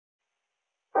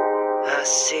I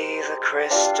see the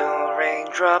crystal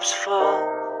raindrops fall,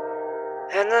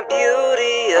 and the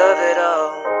beauty of it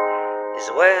all is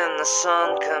when the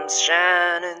sun comes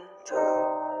shining through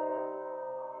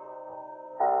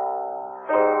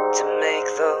to make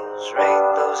those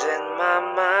rainbows in my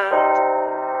mind.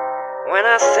 When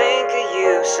I think of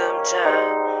you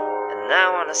sometime, and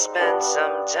I wanna spend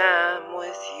some time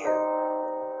with you,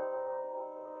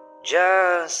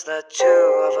 just the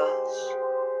two of us.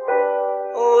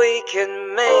 We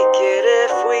can make it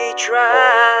if we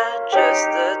try, just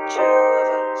the two of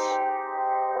us,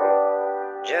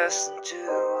 just the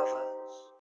two of us.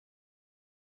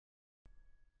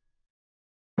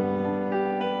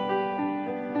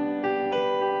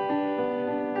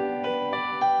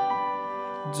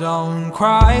 Don't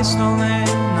cry, snowman,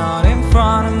 not in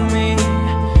front of me.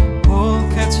 We'll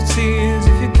catch your tears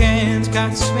if you can't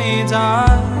catch me,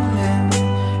 darling.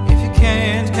 If you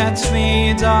can't catch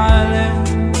me, darling.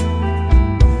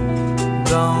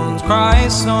 Don't cry,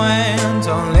 snowman,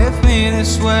 don't leave me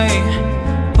this way.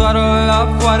 Bottle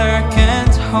of water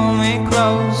can't hold me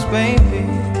close, baby.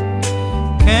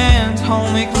 Can't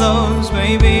hold me close,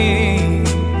 baby.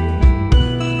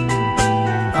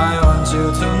 I want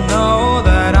you to know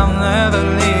that I'm never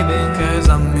leaving, 'cause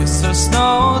I'm Mr.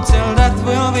 Snow till death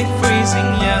will be freezing,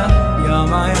 yeah. You're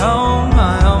my home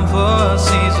for a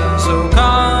season. So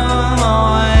come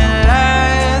on,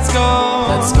 let's go.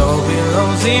 Let's go below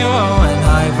zero and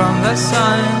hide from the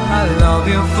sun. I love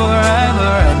you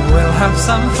forever and we'll have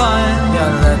some fun.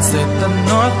 Yeah, let's hit the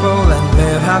North Pole and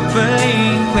live happily.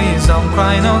 Please don't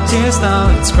cry, no tears now,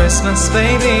 it's Christmas,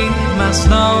 baby. My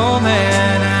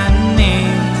snowman and me.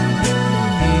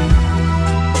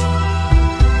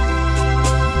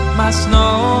 My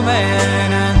snowman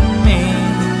and me,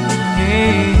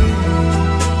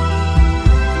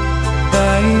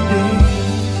 baby.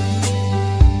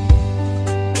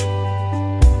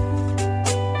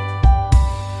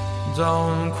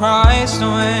 Don't cry,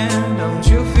 snowman, don't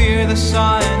you fear the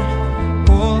sun.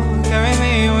 Will carry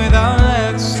me without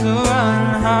legs to run,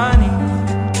 honey.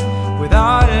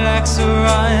 Without legs to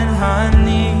run,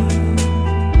 honey.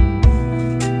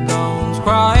 Don't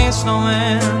cry,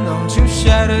 snowman, don't you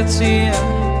shed a tear.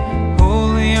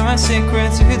 Holy are my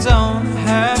secrets if you don't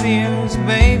have ears,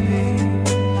 baby.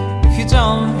 If you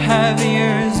don't have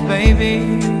ears, baby.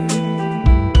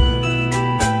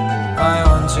 I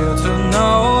want you to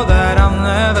know that I'm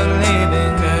never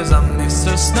leaving, 'cause I'm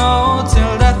Mr. Snow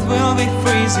till death will be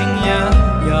freezing, yeah.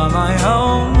 You're my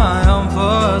home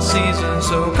for a season.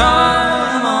 So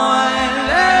come on,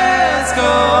 let's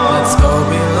go. Let's go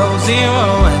below zero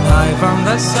and hide from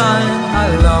the sun. I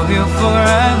love you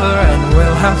forever and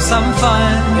we'll have some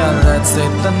fun. Yeah, let's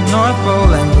hit the North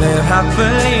Pole and live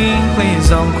happily. Please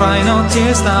don't cry, no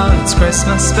tears now, it's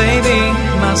Christmas, baby.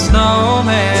 My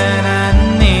snowman and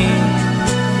me.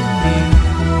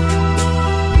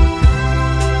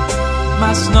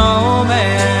 My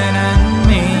snowman and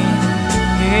me,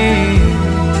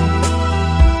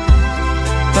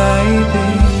 baby.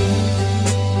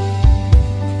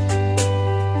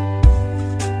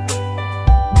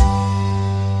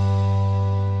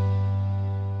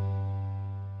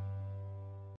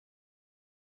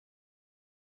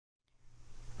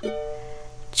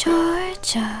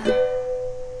 Georgia,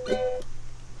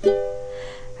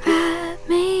 wrap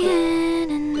me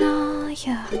in all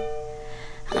your,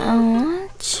 I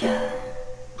want you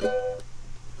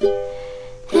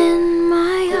in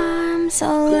my arms, so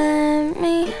let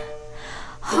me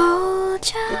hold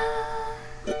you.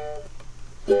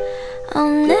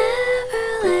 I'll never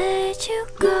let you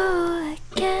go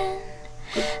again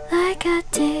like I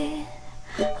did.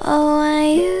 Oh, I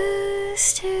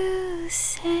used to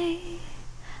say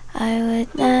I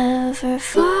would never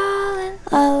fall in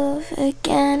love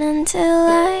again until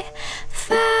I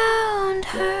found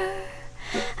her.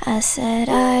 I said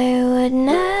I would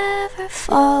never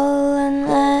fall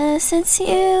unless it's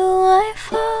you I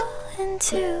fall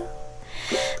into.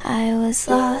 I was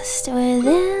lost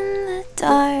within the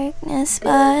darkness,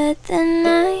 but then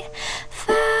I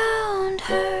found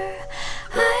her.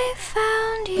 I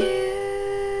found you.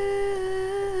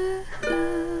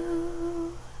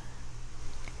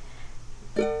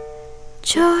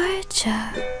 Georgia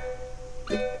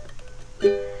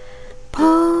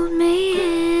pulled me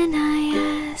in, I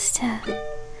asked to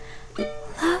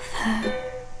love her.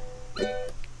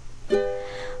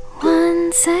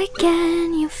 Once again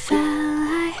you fell,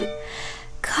 I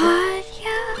caught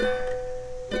you.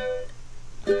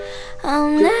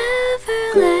 I'll never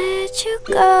let you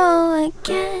go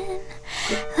again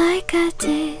like I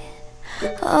did.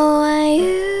 Oh, I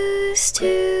used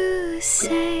to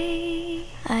say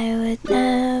I would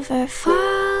never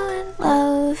fall in love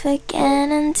love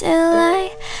again until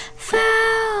I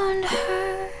found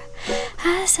her.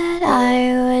 I said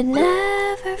I would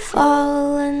never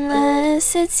fall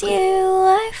unless it's you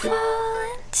I fall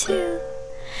into.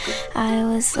 I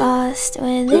was lost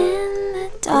within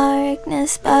the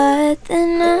darkness, but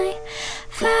then I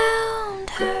found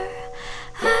her.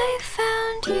 I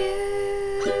found you.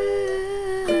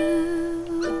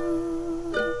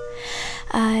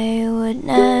 I would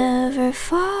never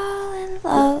fall in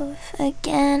love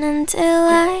again until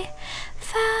I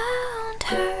found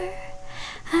her.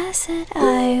 I said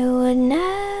I would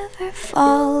never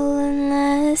fall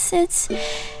unless it's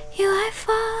you I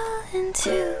fall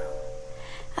into.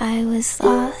 I was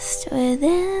lost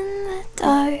within the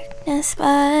darkness,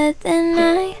 but then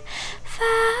I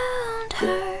found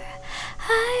her.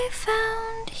 I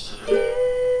found